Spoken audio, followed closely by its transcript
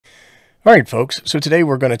All right, folks, so today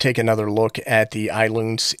we're going to take another look at the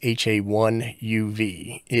Ailunce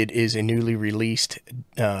HA1UV. It is a newly released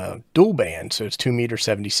dual band, so it's 2 meters,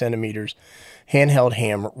 70 centimeters, handheld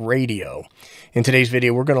ham radio. In today's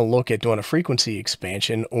video, we're going to look at doing a frequency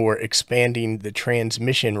expansion or expanding the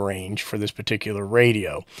transmission range for this particular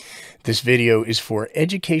radio. This video is for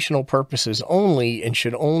educational purposes only and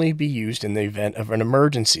should only be used in the event of an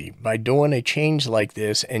emergency. By doing a change like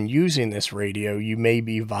this and using this radio, you may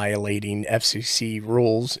be violating FCC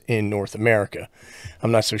rules in North America.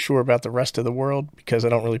 I'm not so sure about the rest of the world because I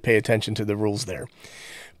don't really pay attention to the rules there.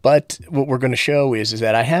 But what we're going to show is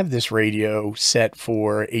that I have this radio set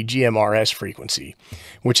for a GMRS frequency,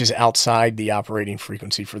 which is outside the operating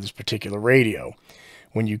frequency for this particular radio.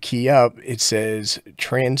 When you key up, it says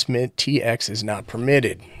transmit TX is not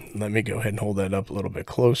permitted. Let me go ahead and hold that up a little bit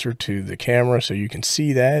closer to the camera so you can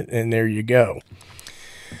see that, and there you go.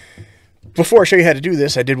 Before I show you how to do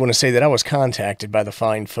this, I did want to say that I was contacted by the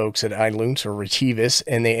fine folks at Ailunce or Retevis,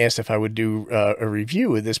 and they asked if I would do a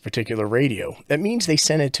review of this particular radio. That means they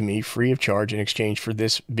sent it to me free of charge in exchange for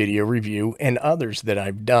this video review and others that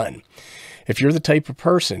I've done. If you're the type of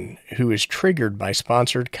person who is triggered by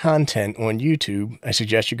sponsored content on YouTube, I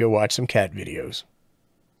suggest you go watch some cat videos.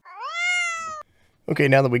 Okay,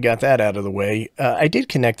 now that we got that out of the way, I did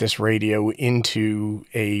connect this radio into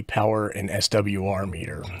a power and SWR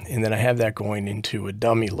meter, and then I have that going into a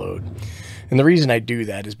dummy load. And the reason I do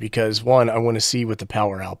that is because, one, I want to see what the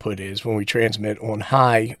power output is when we transmit on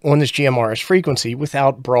high on this GMRS frequency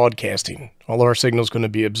without broadcasting. All of our signal is going to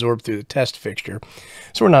be absorbed through the test fixture,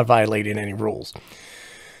 so we're not violating any rules.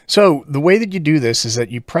 So the way that you do this is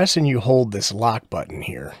that you press and you hold this lock button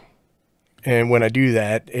here. And when I do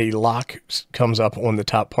that, a lock comes up on the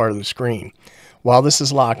top part of the screen. While this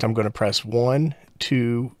is locked, I'm going to press 1,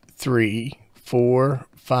 2, 3, 4,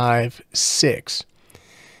 5, 6.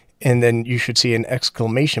 And then you should see an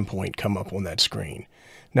exclamation point come up on that screen.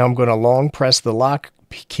 Now I'm going to long press the lock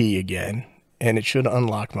key again, and it should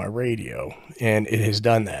unlock my radio. And it has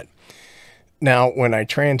done that. Now, when I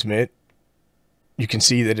transmit, you can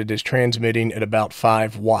see that it is transmitting at about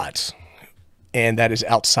 5 watts. And that is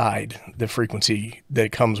outside the frequency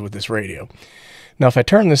that comes with this radio. Now, if I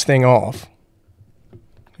turn this thing off,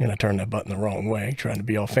 and I turn that button the wrong way, trying to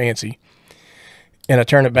be all fancy, and I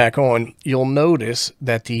turn it back on, you'll notice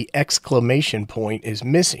that the exclamation point is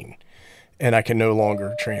missing, and I can no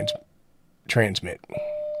longer transmit.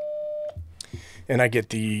 And I get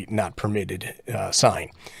the not permitted sign.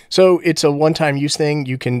 So it's a one-time use thing.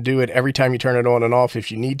 You can do it every time you turn it on and off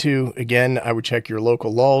if you need to. Again, I would check your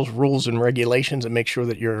local laws, rules, and regulations and make sure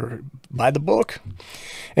that you're by the book.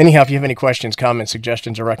 Anyhow, if you have any questions, comments,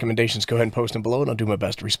 suggestions, or recommendations, go ahead and post them below, and I'll do my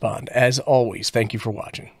best to respond. As always, thank you for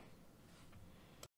watching.